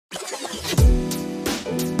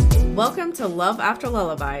Welcome to Love After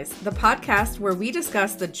Lullabies, the podcast where we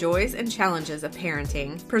discuss the joys and challenges of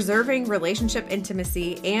parenting, preserving relationship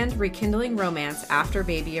intimacy, and rekindling romance after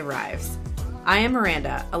baby arrives. I am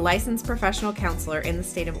Miranda, a licensed professional counselor in the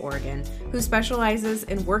state of Oregon, who specializes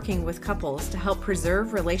in working with couples to help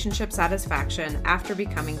preserve relationship satisfaction after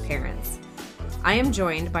becoming parents. I am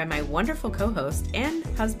joined by my wonderful co-host and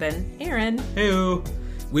husband, Aaron. Heyo!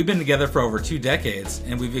 We've been together for over 2 decades,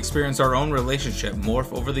 and we've experienced our own relationship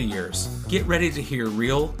morph over the years. Get ready to hear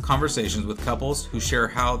real conversations with couples who share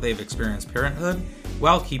how they've experienced parenthood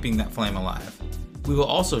while keeping that flame alive. We will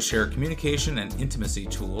also share communication and intimacy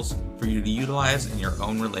tools for you to utilize in your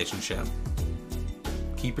own relationship.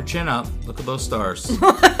 Keep your chin up. Look at those stars.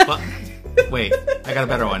 Wait, I got a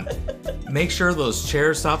better one. Make sure those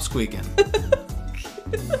chairs stop squeaking.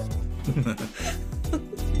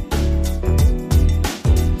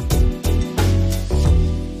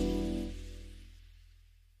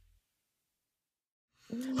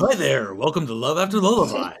 Hi there. Welcome to Love After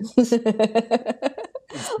Lullabies.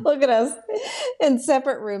 Look at us in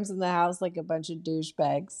separate rooms in the house like a bunch of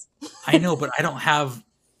douchebags. I know, but I don't have...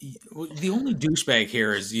 The only douchebag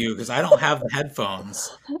here is you, because I don't have the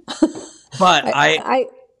headphones. But I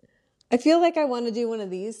feel like I want to do one of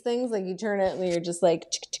these things. Like you turn it and you're just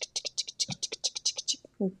like,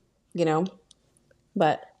 you know.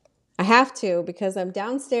 But I have to because I'm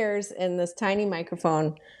downstairs in this tiny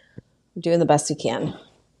microphone. I'm doing the best you can.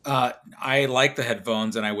 I like the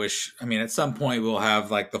headphones, and at some point we'll have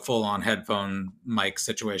like the full-on headphone mic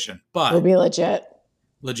situation. But We'll be legit.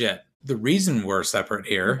 The reason we're separate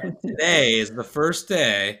here today is the first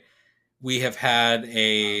day we have had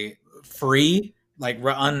a free,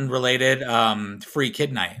 unrelated, free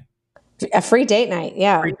kid night. A free date night,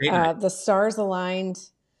 yeah. Free date night. The stars aligned.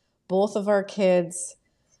 Both of our kids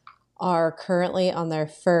are currently on their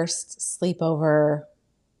first sleepover.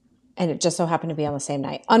 And it just so happened to be on the same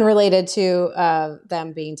night, unrelated to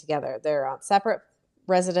them being together. They're on separate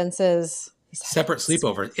residences, separate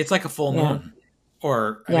sleepover. It's like a full moon,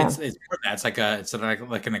 or it's more than that. It's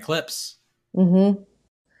like an eclipse. Mm-hmm.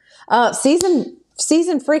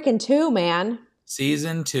 Season freaking 2, man.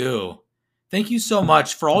 Season 2. Thank you so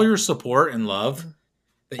much for all your support and love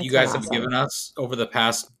that you guys have given us over the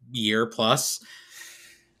past year plus.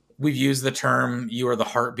 We've used the term "you are the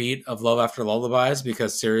heartbeat of Love After Lullabies"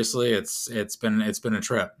 because seriously, it's been a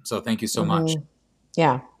trip. So thank you so much.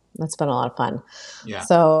 Yeah, that's been a lot of fun. Yeah.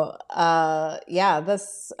 So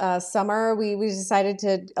this summer we decided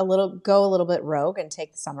to go a little bit rogue and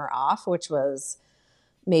take the summer off, which was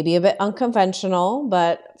maybe a bit unconventional,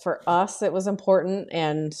 but for us it was important,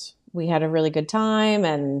 and we had a really good time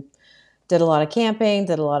and did a lot of camping,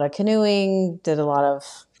 did a lot of canoeing, did a lot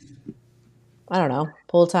of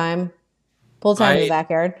pool time in the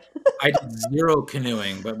backyard. I did 0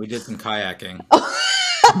 canoeing, but we did some kayaking.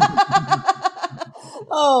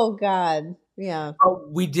 Oh, God. Yeah. Oh,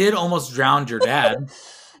 we did almost drown your dad.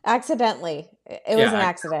 Accidentally. It was an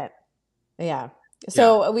accident. Yeah.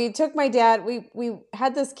 So we took my dad. We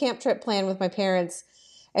had this camp trip planned with my parents,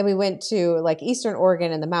 and we went to like Eastern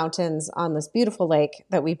Oregon in the mountains on this beautiful lake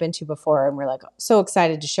that we've been to before. And we're like so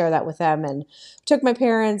excited to share that with them. And took my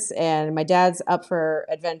parents, and my dad's up for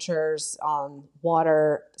adventures on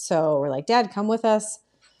water. So we're like, Dad, come with us.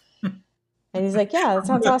 And he's like, yeah, that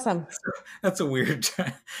sounds awesome. That's a weird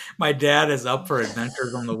time. My dad is up for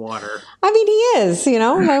adventures on the water. I mean, he is,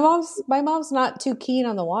 my mom's not too keen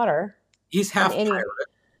on the water. He's half pirate.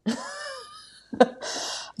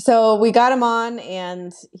 So we got him on,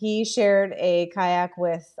 and he shared a kayak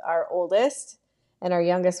with our oldest, and our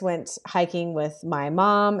youngest went hiking with my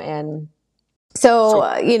mom. And so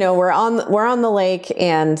we're on the lake,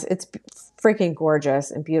 and it's freaking gorgeous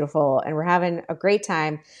and beautiful, and we're having a great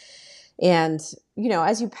time. And,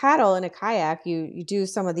 as you paddle in a kayak, you do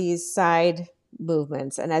some of these side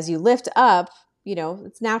movements, and as you lift up,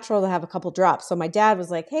 it's natural to have a couple drops. So my dad was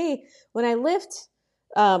like, hey, when I lift,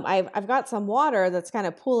 I've got some water that's kind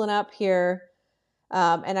of pooling up here.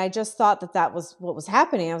 And I just thought that was what was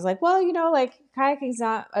happening. I was like, well, kayaking's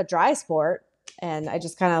not a dry sport. And I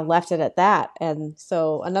just kind of left it at that. And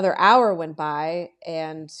so another hour went by,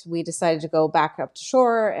 and we decided to go back up to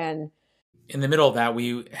shore. And in the middle of that,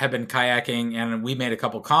 we had been kayaking, and we made a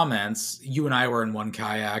couple comments. You and I were in one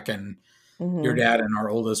kayak, and your dad and our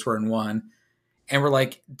oldest were in one. And we're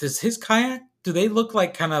like, does his kayak, do they look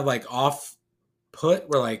like kind of like off put?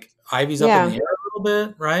 We're like, Ivy's up in the air a little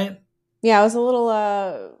bit, right? Yeah, it was a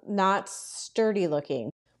little not sturdy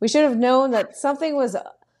looking. We should have known that something was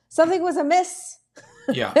amiss.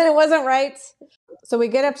 Yeah. And it wasn't right. So we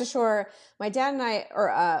get up to shore. My dad and I,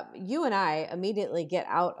 or you and I, immediately get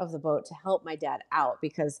out of the boat to help my dad out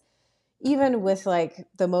because even with like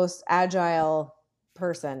the most agile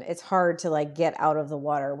person, it's hard to like get out of the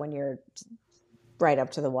water when you're right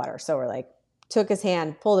up to the water. So we're like, took his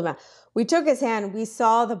hand, pulled him out. We took his hand, we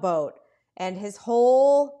saw the boat, and his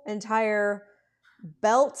whole entire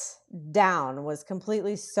belt down was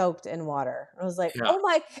completely soaked in water. I was like, Yeah. oh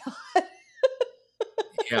my God.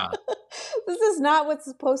 Yeah. This is not what's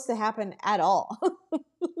supposed to happen at all.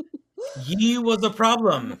 He was a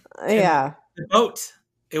problem. Yeah. The boat.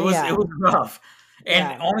 It was rough. And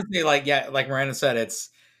Yeah. honestly, like Miranda said,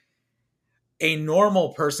 it's a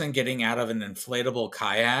normal person getting out of an inflatable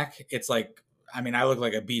kayak. It's like, I mean, I look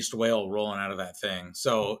like a beached whale rolling out of that thing.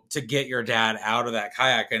 So to get your dad out of that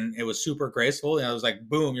kayak, and it was super graceful, and it was like,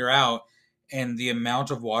 boom, you're out. And the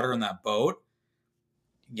amount of water in that boat,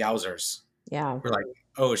 yowzers. Yeah. We're like,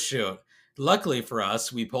 oh shoot. Luckily for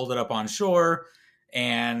us, we pulled it up on shore,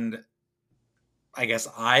 and I guess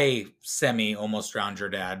I almost drowned your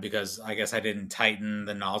dad because I guess I didn't tighten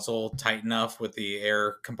the nozzle tight enough with the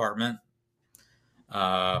air compartment.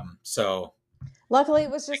 So luckily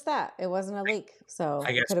it was just that. It wasn't a leak. So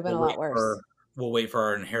I guess it could have been a lot worse. We'll wait for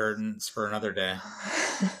our inheritance for another day.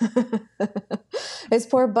 His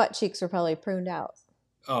poor butt cheeks were probably pruned out.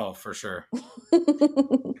 Oh, for sure.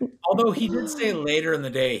 Although he did say later in the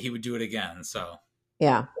day he would do it again. So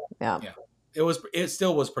yeah. It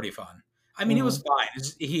still was pretty fun. I mean, He was fine.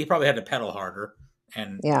 He probably had to pedal harder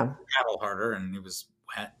and paddle harder, and it was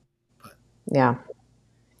wet. But yeah.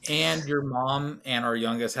 And your mom and our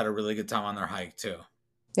youngest had a really good time on their hike too.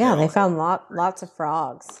 Yeah, they found lots of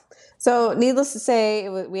frogs. So needless to say,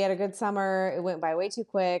 we had a good summer. It went by way too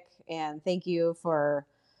quick. And thank you for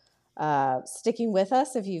sticking with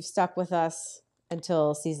us if you've stuck with us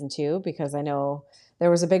until season 2, because I know there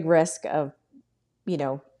was a big risk of,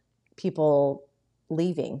 people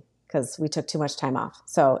leaving because we took too much time off.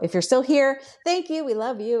 So if you're still here, thank you. We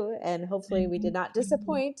love you. And hopefully we did not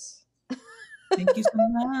disappoint. Thank you so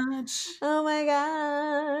much. Oh my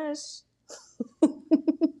gosh.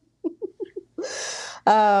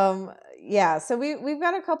 Yeah, so we've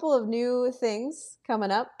got a couple of new things coming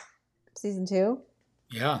up, season 2.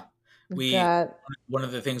 Yeah. One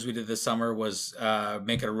of the things we did this summer was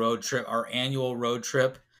make it a road trip, our annual road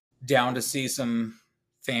trip down to see some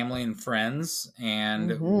family and friends.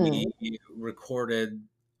 And we recorded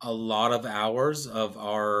a lot of hours of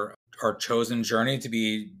our chosen journey to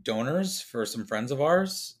be donors for some friends of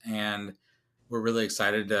ours. And we're really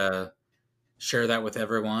excited to share that with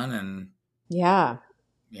everyone. And yeah.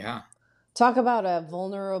 Talk about a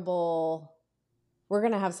vulnerable, we're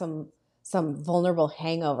going to have some vulnerable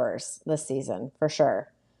hangovers this season for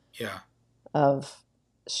sure. Yeah. Of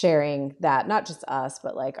sharing that, not just us,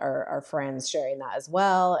 but like our friends sharing that as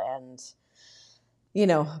well. And,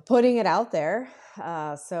 putting it out there.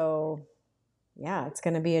 So yeah, it's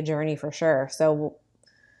going to be a journey for sure. So,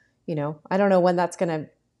 I don't know when that's going to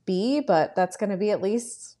be, but that's going to be at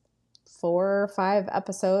least 4 or 5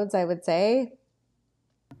 episodes, I would say.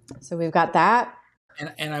 So we've got that.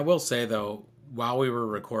 And I will say though, while we were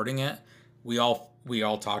recording it, we all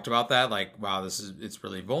talked about that. Like, wow, it's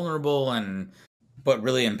really vulnerable but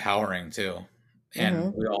really empowering too.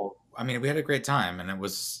 And we had a great time, and it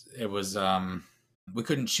was we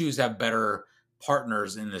couldn't choose to have better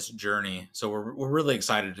partners in this journey. So we're really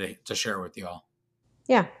excited to share with you all.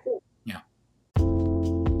 Yeah. Yeah.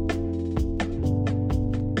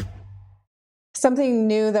 Something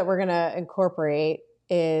new that we're going to incorporate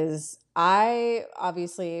is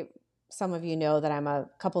obviously, some of you know that I'm a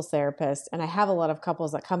couples therapist, and I have a lot of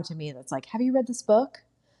couples that come to me that's like, have you read this book?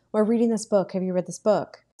 We're reading this book. Have you read this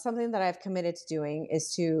book? Something that I've committed to doing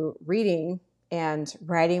is to reading and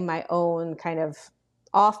writing my own kind of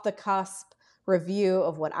off the cusp review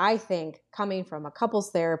of what I think coming from a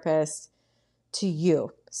couples therapist to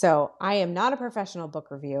you. So I am not a professional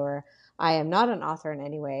book reviewer. I am not an author in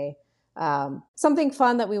any way. Something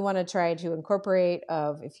fun that we want to try to incorporate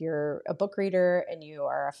of if you're a book reader and you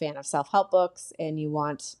are a fan of self-help books and you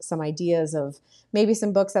want some ideas of maybe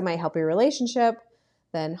some books that might help your relationship,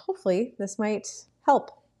 then hopefully this might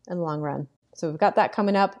help in the long run. So we've got that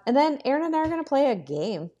coming up. And then Aaron and I are going to play a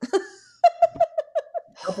game.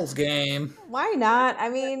 Couples game. Why not? I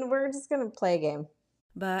mean, we're just going to play a game.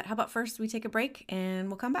 But how about first we take a break and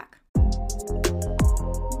we'll come back.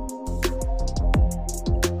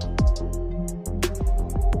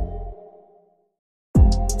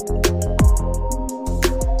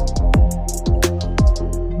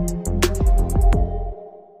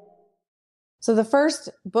 So the first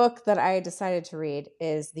book that I decided to read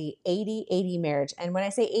is the 80-80 Marriage. And when I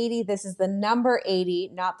say 80, this is the number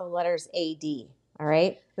 80, not the letters AD. All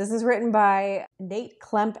right. This is written by Nate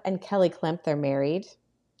Klemp and Kelly Klemp. They're married.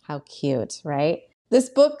 How cute, right? This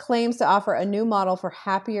book claims to offer a new model for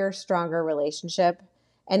happier, stronger relationship.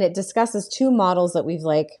 And it discusses two models that we've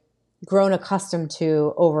grown accustomed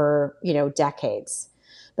to over, decades.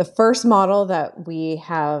 The first model that we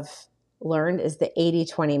have learned is the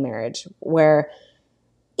 80-20 marriage, where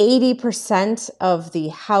 80% of the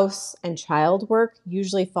house and child work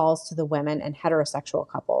usually falls to the women and heterosexual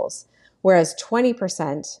couples, whereas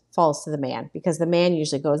 20% falls to the man, because the man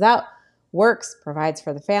usually goes out, works, provides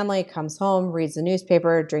for the family, comes home, reads the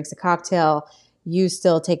newspaper, drinks a cocktail, you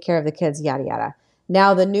still take care of the kids, yada, yada.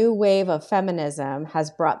 Now, the new wave of feminism has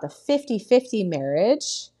brought the 50-50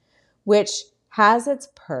 marriage, which has its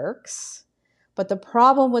perks. But the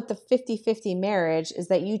problem with the 50-50 marriage is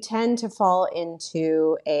that you tend to fall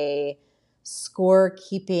into a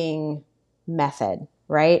score-keeping method,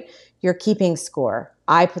 right? You're keeping score.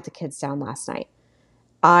 I put the kids down last night.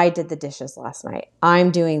 I did the dishes last night.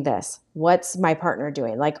 I'm doing this. What's my partner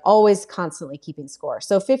doing? Always constantly keeping score.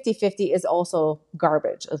 So 50-50 is also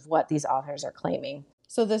garbage of what these authors are claiming.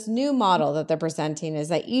 So this new model that they're presenting is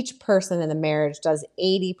that each person in the marriage does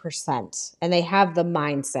 80%, and they have the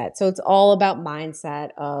mindset. So it's all about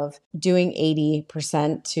mindset of doing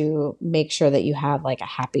 80% to make sure that you have a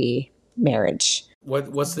happy marriage.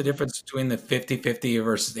 What's the difference between the 50-50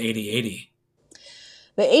 versus 80-80?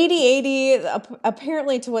 The 80-80,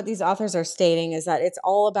 apparently to what these authors are stating, is that it's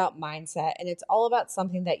all about mindset, and it's all about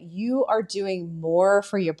something that you are doing more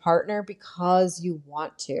for your partner because you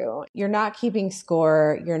want to. You're not keeping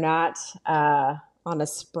score. You're not on a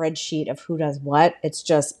spreadsheet of who does what. It's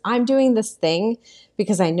just, I'm doing this thing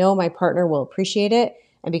because I know my partner will appreciate it,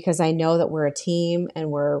 and because I know that we're a team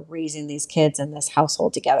and we're raising these kids in this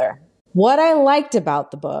household together. What I liked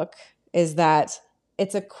about the book is that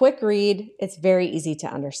it's a quick read. It's very easy to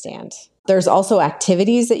understand. There's also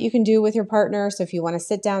activities that you can do with your partner. So if you want to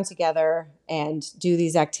sit down together and do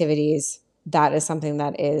these activities, that is something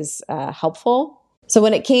that is helpful. So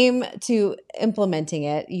when it came to implementing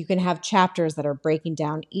it, you can have chapters that are breaking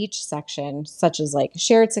down each section, such as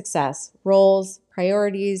shared success, roles,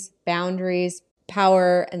 priorities, boundaries,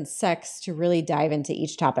 power, and sex, to really dive into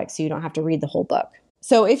each topic so you don't have to read the whole book.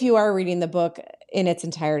 So if you are reading the book in its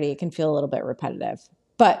entirety, it can feel a little bit repetitive.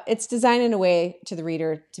 But it's designed in a way to the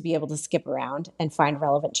reader to be able to skip around and find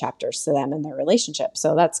relevant chapters to them and their relationship.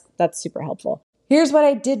 So that's super helpful. Here's what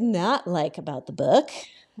I did not like about the book.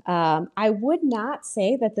 I would not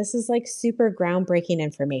say that this is super groundbreaking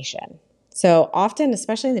information. So often,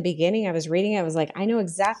 especially in the beginning, I was reading it, I was I know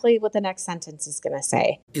exactly what the next sentence is going to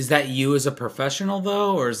say. Is that you as a professional,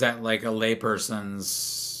 though, or is that a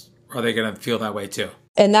layperson's? Are they going to feel that way too?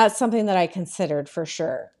 And that's something that I considered for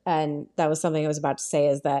sure. And that was something I was about to say,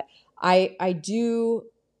 is that I do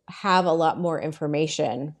have a lot more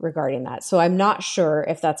information regarding that. So I'm not sure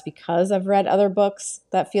if that's because I've read other books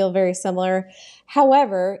that feel very similar.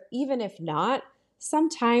 However, even if not,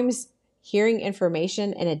 sometimes hearing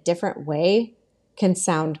information in a different way can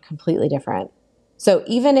sound completely different. So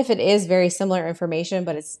even if it is very similar information,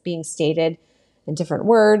 but it's being stated in different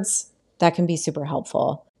words, that can be super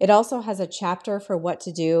helpful. It also has a chapter for what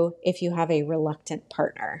to do if you have a reluctant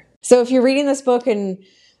partner. So if you're reading this book and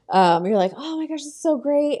you're like, oh my gosh, this is so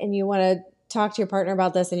great, and you want to talk to your partner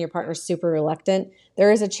about this and your partner's super reluctant,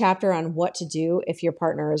 there is a chapter on what to do if your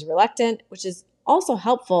partner is reluctant, which is also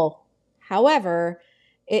helpful. However,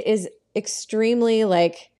 it is extremely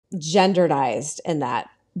genderized in that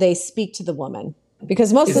they speak to the woman.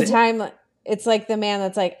 Because most of the time, it's the man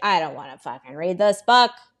that's I don't want to fucking read this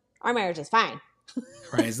book. Our marriage is fine.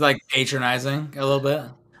 Right. It's patronizing a little bit.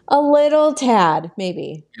 A little tad,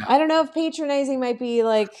 maybe. Yeah. I don't know if patronizing might be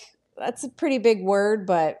that's a pretty big word,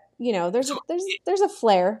 but there's a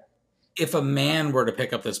flair. If a man were to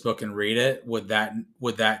pick up this book and read it, would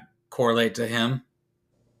that correlate to him?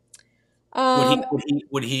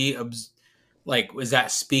 Would he is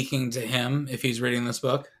that speaking to him if he's reading this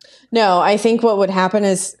book? No, I think what would happen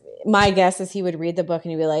is, my guess is he would read the book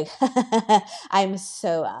and he'd be like, I'm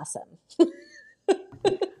so awesome.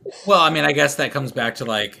 Well, I mean, I guess that comes back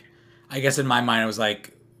to I guess in my mind it was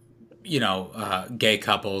gay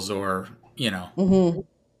couples or, Mm-hmm.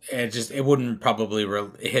 it wouldn't probably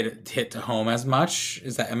hit to home as much.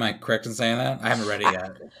 Am I correct in saying that? I haven't read it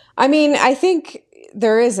yet. I mean, I think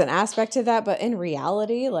there is an aspect to that, but in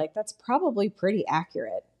reality, that's probably pretty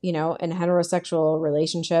accurate. In heterosexual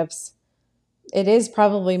relationships, it is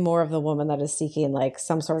probably more of the woman that is seeking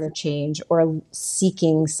some sort of change or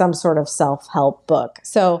seeking some sort of self-help book.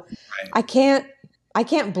 So right. I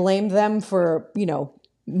can't blame them for,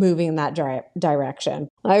 moving in that direction.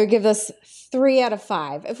 I would give this 3 out of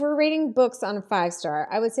 5. If we're rating books on a 5-star,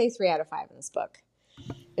 I would say 3 out of 5 in this book.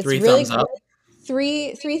 It's 3 really thumbs up.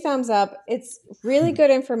 Three thumbs up. It's really good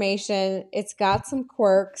information. It's got some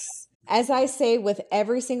quirks. As I say with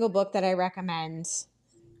every single book that I recommend,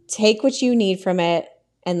 take what you need from it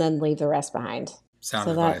and then leave the rest behind. Sound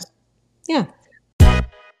advice. Yeah.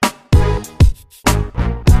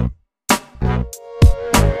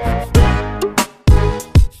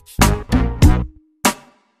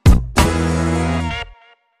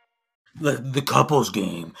 The couples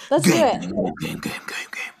game. Let's do it. Game.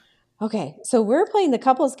 Okay, so we're playing the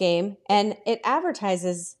couples game, and it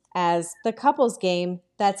advertises as the couples game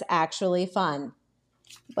that's actually fun.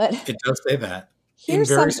 But it does say that in here's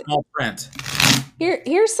very small print.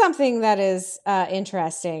 Here's something that is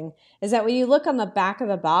interesting, is that when you look on the back of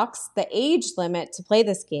the box, the age limit to play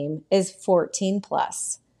this game is 14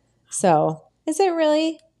 plus. So is it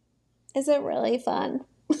really fun?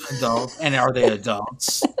 Adult, and are they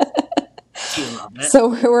adults? So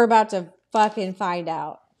we're about to fucking find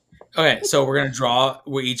out. Okay, so we're gonna draw.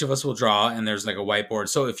 Each of us will draw, and there's like a whiteboard.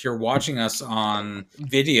 So if you're watching us on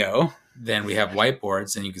video, then we have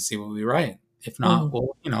whiteboards, and you can see what we write. If not,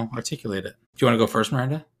 we'll articulate it. Do you want to go first,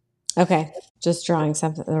 Miranda? Okay, just drawing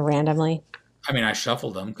something randomly. I mean, I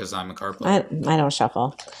shuffled them because I'm a card player. I don't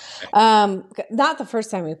shuffle. Okay. Not the first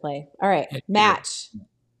time we play. All right, match.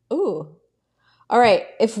 Ooh. All right,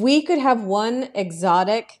 if we could have one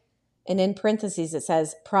exotic, and in parentheses it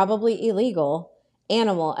says probably illegal,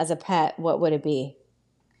 animal as a pet, what would it be?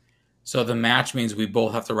 So the match means we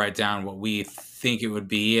both have to write down what we think it would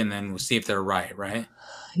be, and then we'll see if they're right, right?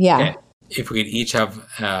 Yeah. Okay. If we could each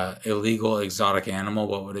have illegal exotic animal,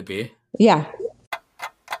 what would it be? Yeah.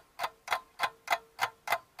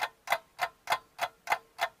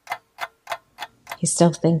 He's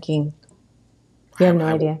still thinking. You have no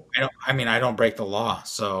idea. I don't break the law,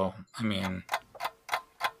 so I mean.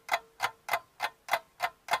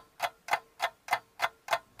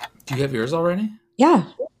 Do you have yours already? Yeah.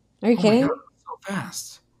 Are you kidding? My God, so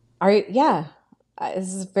fast. Are you? Yeah.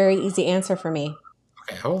 This is a very easy answer for me.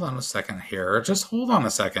 Okay, hold on a second here. Just hold on a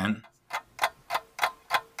second.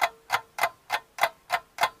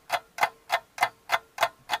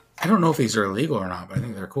 I don't know if these are illegal or not, but I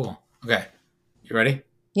think they're cool. Okay. You ready?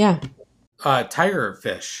 Yeah. Tiger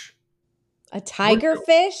fish. A tiger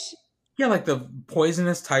fish? Yeah, like the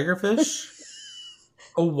poisonous tiger fish.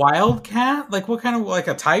 A wildcat? Like what kind of, like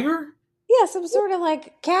a tiger? Yeah, some sort of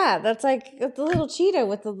like cat. That's like the little cheetah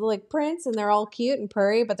with the like prints, and they're all cute and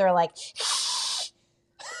purry, but they're like.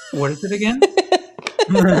 What is it again?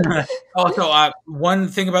 Also, one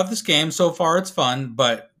thing about this game, so far it's fun,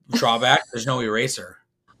 but drawback, there's no eraser.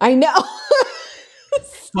 I know.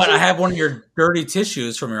 But I have one of your dirty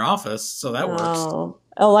tissues from your office, so that works.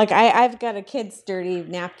 Oh, like I've got a kid's dirty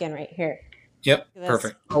napkin right here. Yep,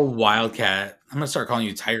 perfect. Oh, wildcat. I'm going to start calling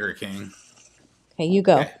you Tiger King. Okay, you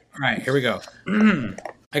go. Okay. All right, here we go.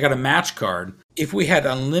 I got a match card. If we had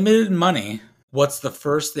unlimited money, what's the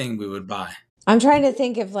first thing we would buy? I'm trying to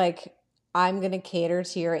think if like I'm going to cater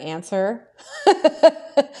to your answer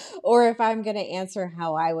or if I'm going to answer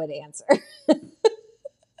how I would answer.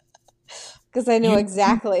 Because I know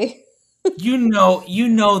exactly. You know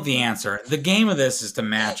the answer. The game of this is to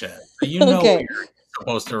match it. So you know what you're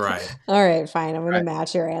supposed to write. All right, fine. I'm going to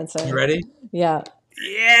match your answer. You ready? Yeah.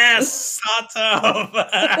 Yes, hot tub.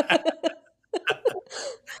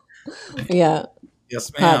 Yeah.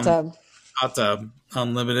 Yes, ma'am. Hot tub. Hot tub.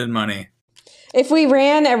 Unlimited money. If we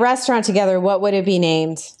ran a restaurant together, what would it be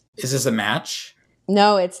named? Is this a match?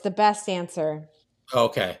 No, it's the best answer.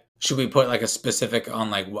 Okay. Should we put like a specific on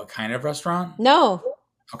like what kind of restaurant? No.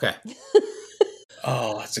 Okay.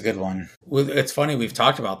 Oh, that's a good one. It's funny. We've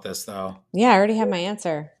talked about this though. Yeah, I already have my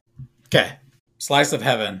answer. Okay. Slice of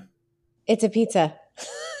heaven. It's a pizza.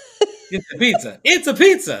 It's a pizza. It's a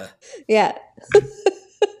pizza. Yeah.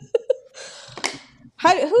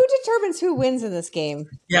 Who determines who wins in this game?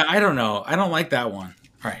 Yeah, I don't know. I don't like that one.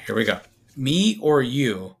 All right, here we go. Me or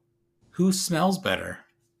you? Who smells better?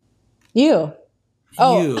 You.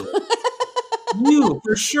 Oh. You,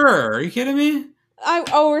 for sure. Are you kidding me?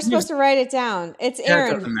 We're supposed to write it down. It's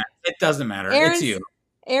Aaron. It doesn't matter. It's you.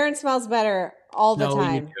 Aaron smells better all the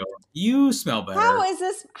time. You smell better. How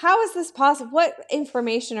is this possible? What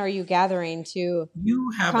information are you gathering to?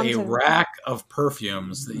 You have a rack of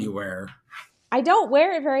perfumes that you wear. I don't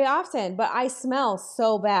wear it very often, but I smell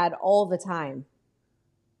so bad all the time.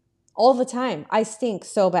 All the time. I stink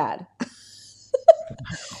so bad.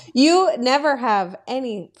 You never have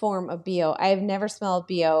any form of BO. I have never smelled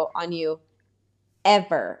BO on you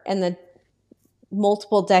ever in the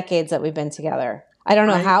multiple decades that we've been together. I don't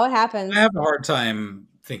know how it happens. I have a hard time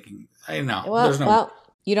thinking. I know. Well,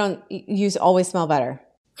 you always smell better.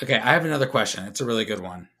 Okay, I have another question. It's a really good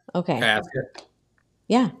one. Okay. Can I ask it?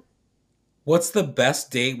 Yeah. What's the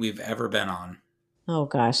best date we've ever been on? Oh,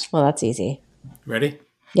 gosh. Well, that's easy. Ready?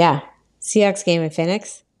 Yeah. Seahawks game in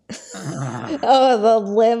Phoenix. Oh, the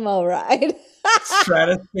limo ride.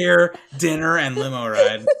 Stratosphere, dinner, and limo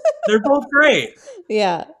ride. They're both great.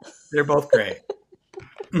 Yeah. They're both great.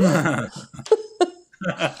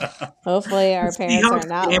 Hopefully our parents are Seahawks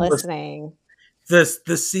not game listening. The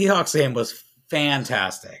Seahawks game was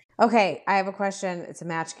fantastic. Okay, I have a question. It's a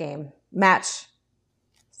match game.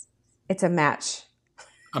 It's a match.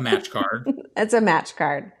 A match card. It's a match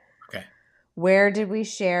card. Okay. Where did we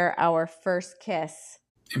share our first kiss?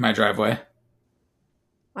 In my driveway.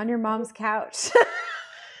 On your mom's couch.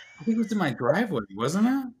 I think it was in my driveway, wasn't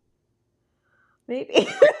it? Maybe.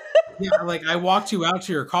 Yeah, like I walked you out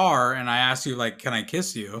to your car and I asked you, like, can I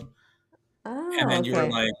kiss you? Oh, And then you were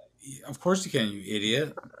okay. like, of course you can, you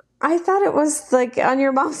idiot. I thought it was like on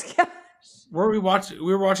your mom's couch. Where we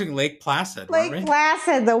were watching Lake Placid, weren't Lake we?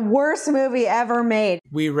 Placid, the worst movie ever made.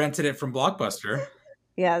 We rented it from Blockbuster.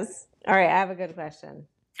 Yes. All right, I have a good question.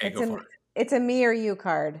 Okay, go for it. It's a me or you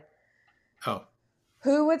card. Oh.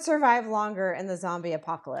 Who would survive longer in the zombie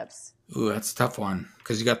apocalypse? Ooh, that's a tough one.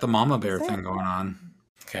 Because you got the mama bear Is it? thing going on.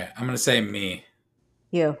 Okay, I'm going to say me.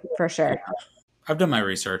 You, for sure. I've done my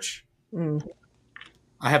research. Mm.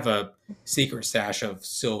 I have a secret stash of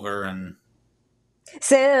silver and...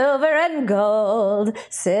 Silver and gold,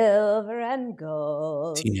 silver and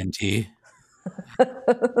gold. TNT.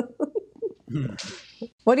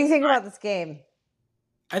 What do you think about this game?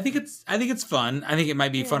 I think it's fun. I think it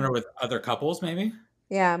might be funner with other couples, maybe.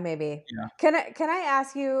 Yeah, maybe. Yeah. Can I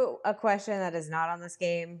ask you a question that is not on this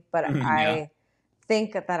game, but I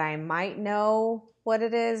think that I might know what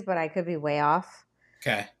it is, but I could be way off.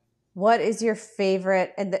 Okay. What is your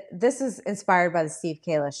favorite? And this is inspired by the Steve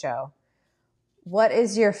Kayla show. What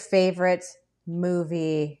is your favorite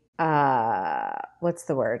movie? What's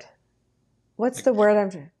the word? What's Like the word?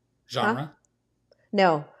 I'm genre?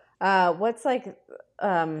 no. What's like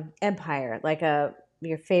Empire? Like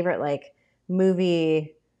your favorite like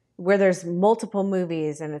movie where there's multiple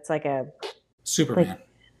movies and it's like a Superman.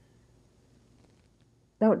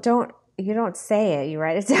 don't you don't say it. You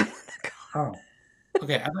write it down. Oh.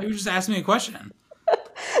 Okay, I thought you were just asking me a question.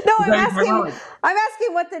 No, I'm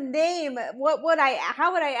asking what the name. How would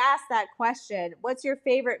I ask that question? What's your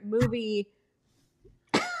favorite movie?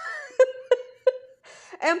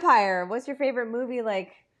 Empire. What's your favorite movie?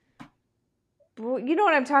 Like, you know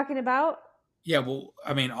what I'm talking about? Yeah, well,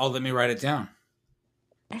 I mean, let me write it down.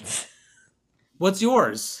 What's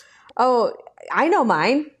yours? Oh, I know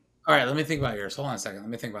mine. All right, let me think about yours. Hold on a second. Let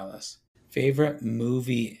me think about this. Favorite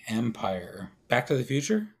movie, Empire. Back to the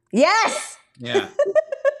Future? Yes. Yeah.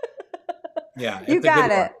 Yeah. You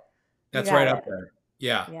got it. That's got right it. up there.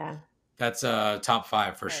 Yeah. Yeah. That's top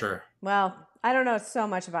 5 for sure. Well, I don't know so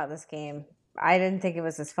much about this game. I didn't think it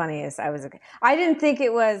was as funny as I didn't think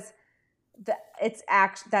it was.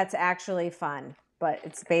 That's actually fun, but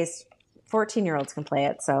it's based. 14-year-olds can play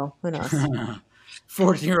it, so who knows?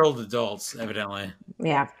 14-year-old adults, evidently.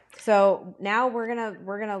 Yeah. So now we're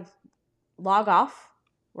gonna log off.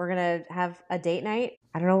 We're gonna have a date night.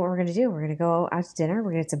 I don't know what we're gonna do. We're gonna go out to dinner.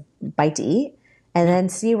 We're gonna get a bite to eat, and then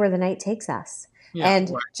see where the night takes us. Yeah, and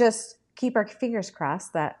right. just keep our fingers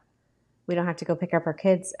crossed that we don't have to go pick up our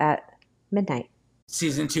kids at midnight.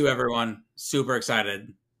 Season 2, everyone. Super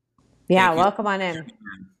excited. Yeah, Thank you. welcome on in.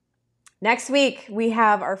 Next week, we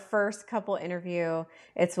have our first couple interview.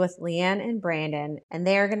 It's with Leanne and Brandon, and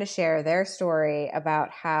they are going to share their story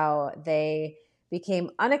about how they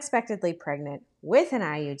became unexpectedly pregnant with an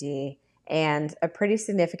IUD and a pretty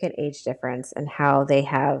significant age difference, and how they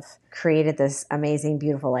have created this amazing,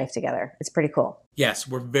 beautiful life together. It's pretty cool. Yes,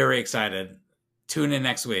 we're very excited. Tune in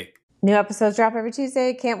next week. New episodes drop every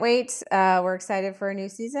Tuesday. Can't wait. We're excited for a new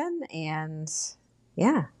season, and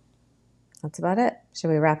yeah, that's about it. Should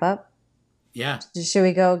we wrap up? Yeah. Should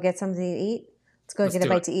we go get something to eat? Let's get a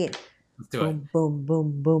bite to eat. Let's do it. Boom,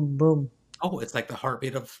 boom, boom, boom. Oh, it's like the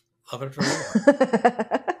heartbeat of Love It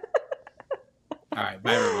Forever. All right.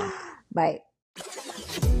 Bye, everyone. Bye.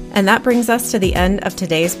 And that brings us to the end of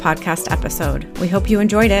today's podcast episode. We hope you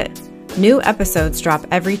enjoyed it. New episodes drop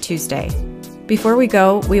every Tuesday. Before we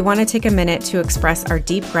go, we want to take a minute to express our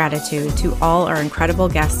deep gratitude to all our incredible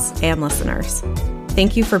guests and listeners.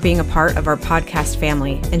 Thank you for being a part of our podcast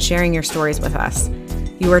family and sharing your stories with us.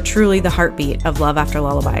 You are truly the heartbeat of Love After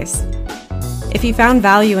Lullabies. If you found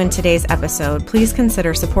value in today's episode, please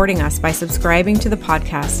consider supporting us by subscribing to the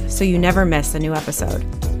podcast so you never miss a new episode.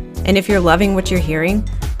 And if you're loving what you're hearing,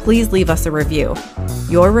 please leave us a review.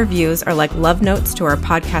 Your reviews are like love notes to our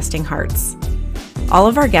podcasting hearts. All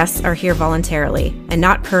of our guests are here voluntarily and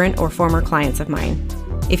not current or former clients of mine.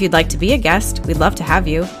 If you'd like to be a guest, we'd love to have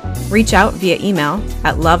you. Reach out via email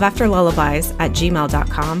at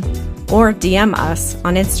loveafterlullabies@gmail.com or DM us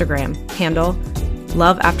on Instagram, handle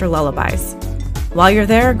loveafterlullabies. While you're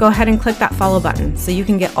there, go ahead and click that follow button so you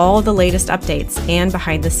can get all the latest updates and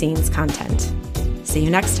behind the scenes content. See you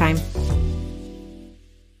next time.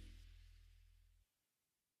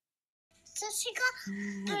 So she got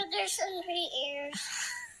burgers in her ears.